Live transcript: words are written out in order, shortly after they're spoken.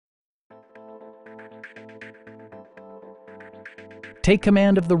Take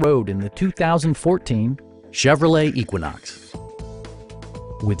command of the road in the 2014 Chevrolet Equinox.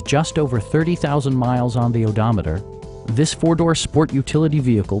 With just over 30,000 miles on the odometer, this four-door sport utility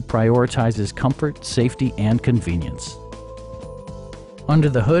vehicle prioritizes comfort, safety, and convenience. Under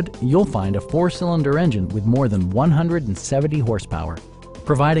the hood, you'll find a four-cylinder engine with more than 170 horsepower,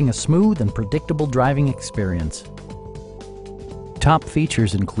 providing a smooth and predictable driving experience. Top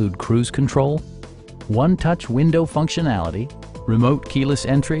features include cruise control, one-touch window functionality, remote keyless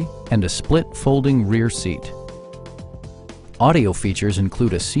entry, and a split folding rear seat. Audio features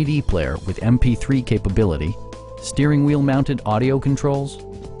include a CD player with MP3 capability, steering wheel mounted audio controls,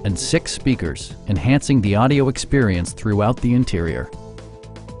 and 6 speakers, enhancing the audio experience throughout the interior.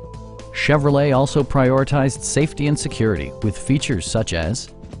 Chevrolet also prioritized safety and security with features such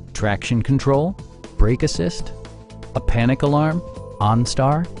as traction control, brake assist, a panic alarm,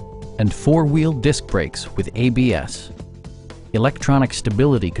 OnStar, and 4-wheel disc brakes with ABS. Electronic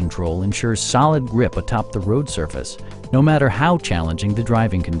stability control ensures solid grip atop the road surface, no matter how challenging the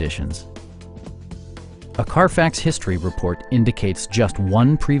driving conditions. A Carfax history report indicates just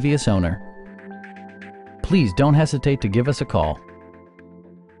one previous owner. Please don't hesitate to give us a call.